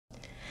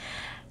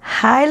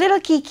Hi, little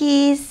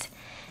Kikis.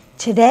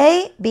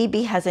 Today,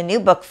 Bibi has a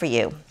new book for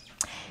you.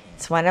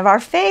 It's one of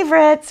our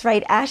favorites,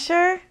 right,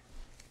 Asher?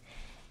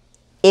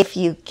 If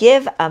you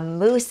give a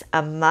moose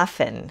a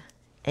muffin,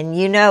 and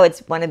you know it's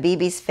one of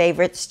Bibi's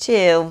favorites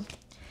too.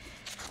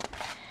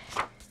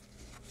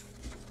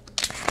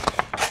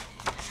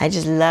 I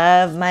just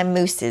love my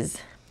mooses.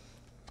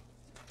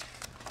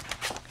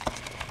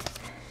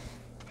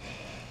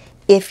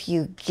 If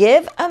you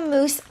give a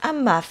moose a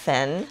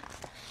muffin,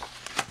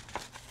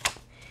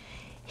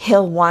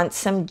 he'll want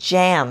some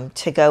jam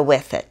to go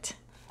with it.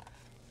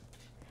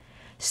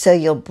 So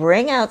you'll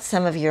bring out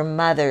some of your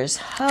mother's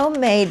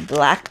homemade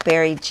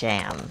blackberry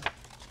jam.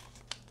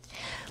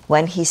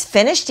 When he's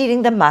finished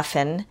eating the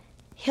muffin,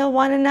 he'll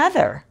want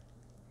another,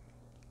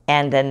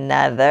 and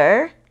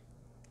another,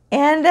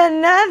 and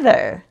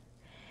another.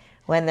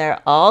 When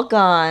they're all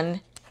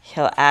gone,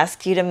 he'll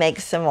ask you to make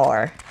some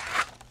more.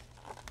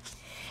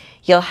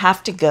 You'll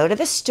have to go to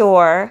the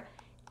store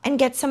and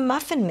get some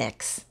muffin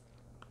mix.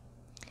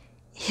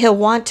 He'll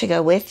want to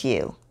go with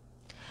you.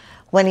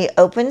 When he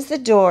opens the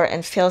door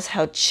and feels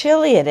how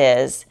chilly it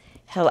is,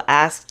 he'll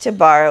ask to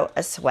borrow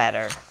a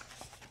sweater.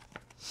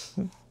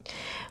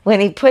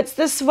 When he puts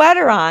the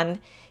sweater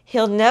on,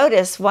 he'll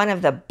notice one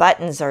of the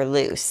buttons are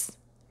loose.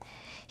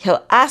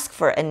 He'll ask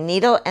for a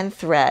needle and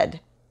thread.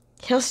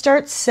 He'll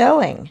start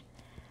sewing.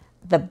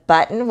 The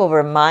button will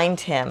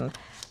remind him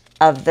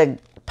of the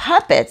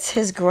puppets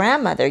his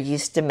grandmother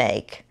used to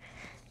make.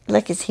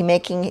 Look, is he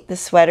making the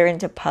sweater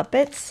into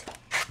puppets?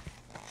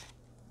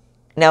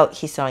 No,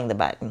 he's sewing the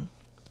button.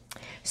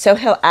 So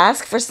he'll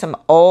ask for some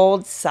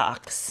old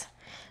socks.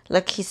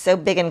 Look, he's so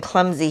big and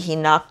clumsy, he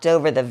knocked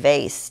over the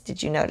vase.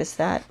 Did you notice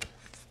that?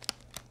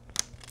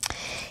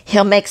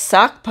 He'll make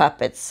sock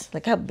puppets.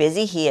 Look how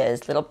busy he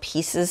is. Little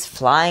pieces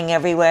flying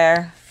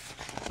everywhere.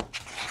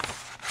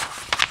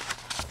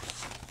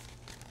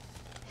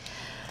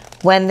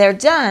 When they're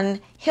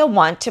done, he'll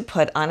want to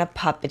put on a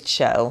puppet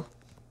show.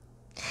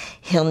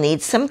 He'll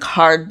need some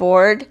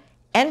cardboard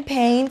and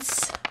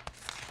paints.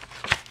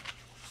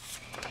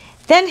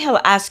 Then he'll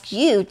ask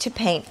you to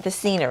paint the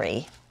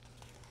scenery.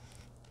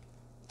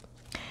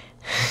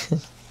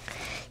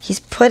 He's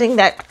putting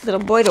that little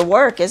boy to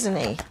work, isn't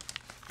he?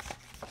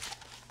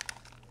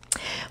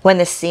 When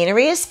the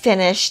scenery is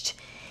finished,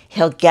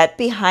 he'll get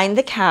behind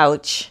the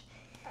couch.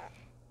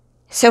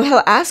 So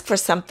he'll ask for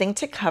something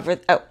to cover.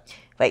 Oh,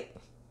 wait.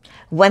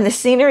 When the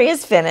scenery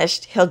is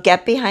finished, he'll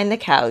get behind the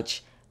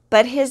couch,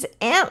 but his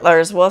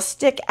antlers will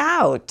stick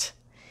out.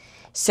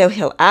 So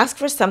he'll ask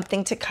for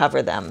something to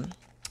cover them.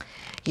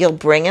 You'll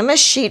bring him a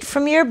sheet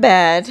from your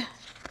bed,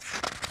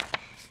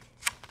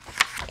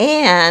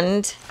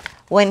 and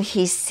when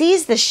he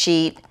sees the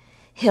sheet,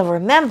 he'll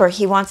remember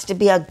he wants to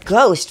be a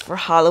ghost for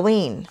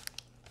Halloween.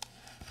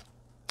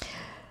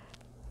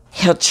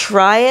 He'll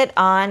try it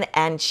on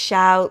and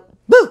shout,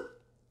 "Boo!"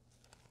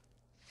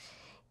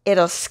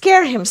 It'll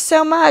scare him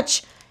so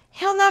much,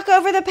 he'll knock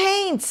over the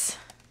paints.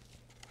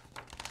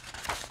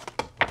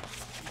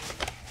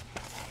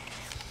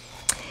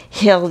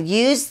 He'll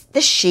use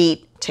the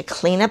sheet to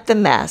clean up the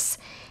mess,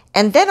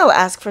 and then he'll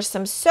ask for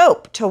some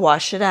soap to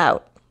wash it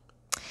out.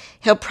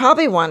 He'll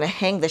probably want to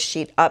hang the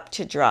sheet up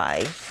to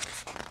dry.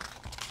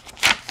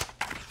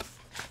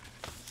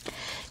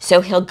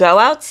 So he'll go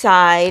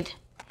outside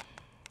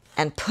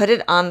and put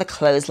it on the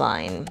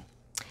clothesline.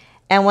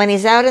 And when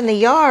he's out in the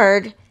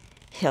yard,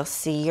 he'll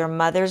see your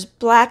mother's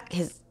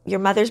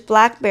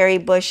blackberry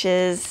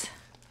bushes.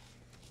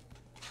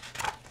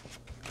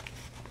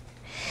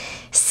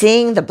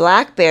 Seeing the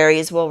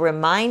blackberries will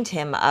remind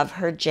him of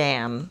her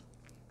jam.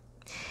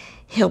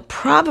 He'll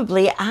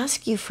probably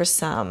ask you for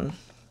some.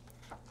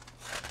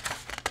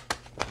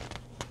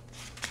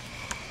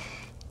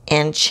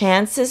 And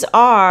chances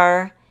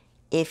are,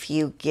 if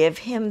you give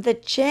him the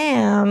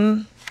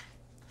jam,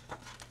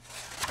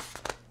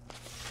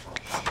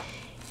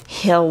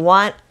 he'll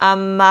want a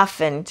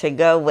muffin to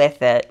go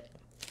with it.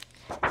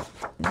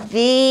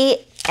 The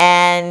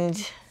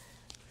end.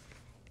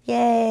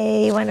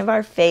 Yay, one of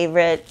our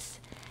favorites.